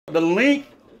The link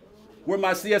where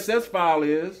my CSS file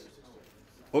is,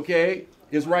 okay,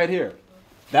 is right here.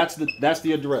 That's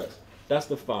the address. That's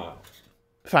the file.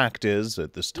 Fact is,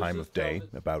 at this time of day,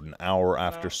 about an hour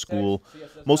after school,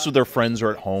 most of their friends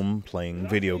are at home playing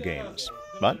video games.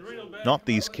 But not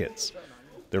these kids.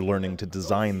 They're learning to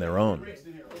design their own.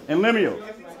 And Lemuel,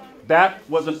 that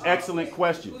was an excellent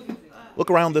question. Look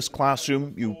around this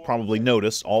classroom, you probably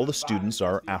notice all the students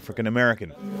are African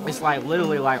American. It's like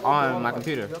literally like on my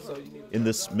computer. In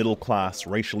this middle-class,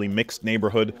 racially mixed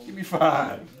neighborhood, Give me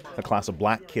 5. a class of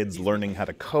black kids learning how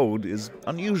to code is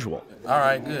unusual. All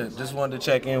right, good. Just wanted to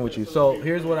check in with you. So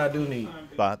here's what I do need.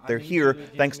 But they're here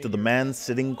thanks to the man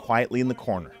sitting quietly in the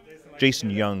corner.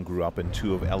 Jason Young grew up in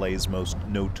two of LA's most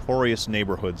notorious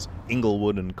neighborhoods,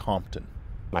 Inglewood and Compton.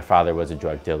 My father was a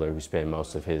drug dealer who spent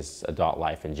most of his adult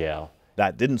life in jail.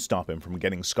 That didn't stop him from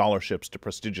getting scholarships to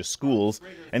prestigious schools,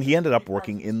 and he ended up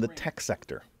working in the tech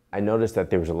sector. I noticed that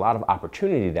there was a lot of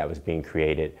opportunity that was being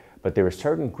created, but there were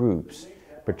certain groups,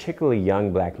 particularly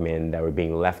young black men, that were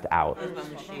being left out.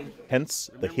 Hence,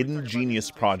 the Hidden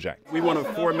Genius Project. We want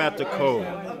to format the code,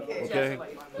 okay?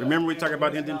 Remember we talked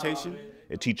about indentation?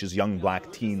 It teaches young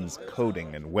black teens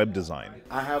coding and web design.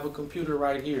 I have a computer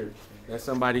right here that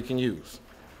somebody can use.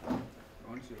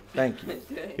 Thank you.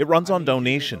 It runs on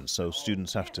donations, so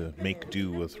students have to make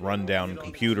do with rundown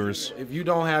computers. If you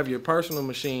don't have your personal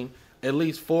machine, at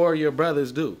least 4 of your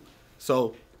brothers do.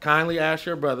 So kindly ask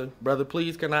your brother,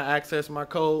 please can I access my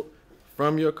code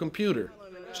from your computer?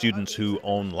 Students who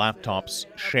own laptops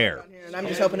share. And I'm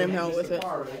just helping him out with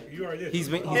it. He's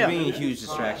being a huge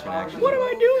distraction, actually. What am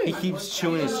I doing? He keeps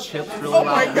chewing his chips really Oh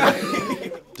loud. my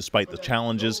God. Despite the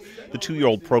challenges, the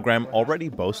 2-year-old program already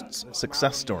boasts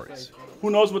success stories. Who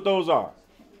knows what those are?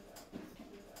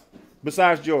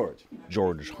 Besides George.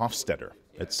 George Hofstetter,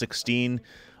 at 16,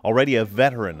 already a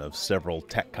veteran of several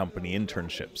tech company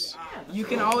internships. You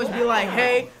can always be like,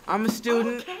 hey, I'm a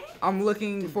student. I'm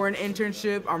looking for an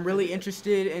internship. I'm really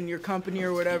interested in your company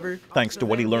or whatever. Thanks to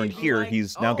what he learned here,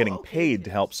 he's now getting paid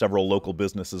to help several local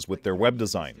businesses with their web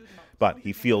design. But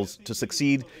he feels to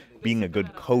succeed, being a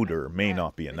good coder may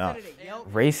not be enough.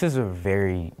 Race is a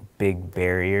very big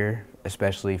barrier,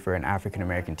 especially for an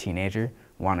African-American teenager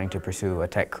wanting to pursue a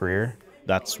tech career.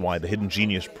 That's why the Hidden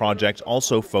Genius Project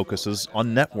also focuses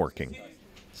on networking.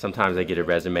 Sometimes I get a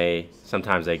resume,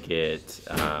 sometimes I get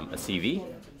a CV.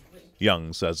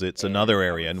 Young says it's another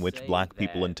area in which black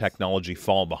people in technology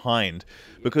fall behind,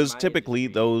 because typically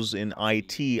those in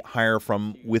IT hire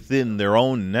from within their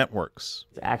own networks.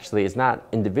 Actually, it's not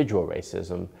individual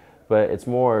racism, but it's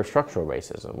more structural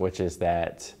racism, which is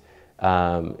that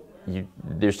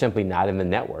they're simply not in the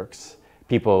networks.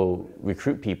 People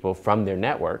recruit people from their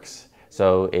networks,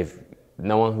 so if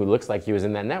no one who looks like you is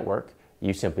in that network,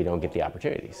 you simply don't get the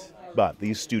opportunities. But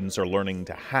these students are learning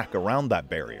to hack around that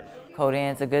barrier. Coding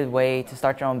is a good way to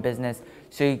start your own business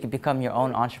so you can become your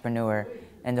own entrepreneur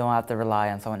and don't have to rely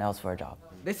on someone else for a job.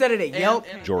 They said it at Yelp.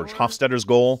 George Hofstetter's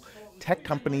goal, tech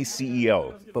company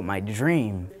CEO. But my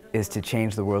dream is to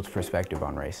change the world's perspective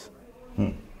on race.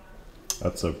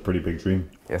 That's a pretty big dream.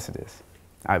 Yes, it is.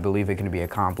 I believe it can be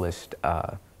accomplished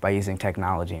by using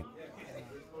technology.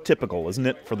 Typical, isn't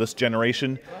it, for this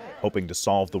generation, hoping to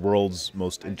solve the world's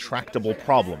most intractable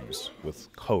problems with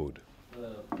code.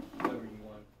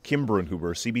 Kim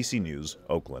Brunhuber, CBC News,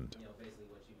 Oakland.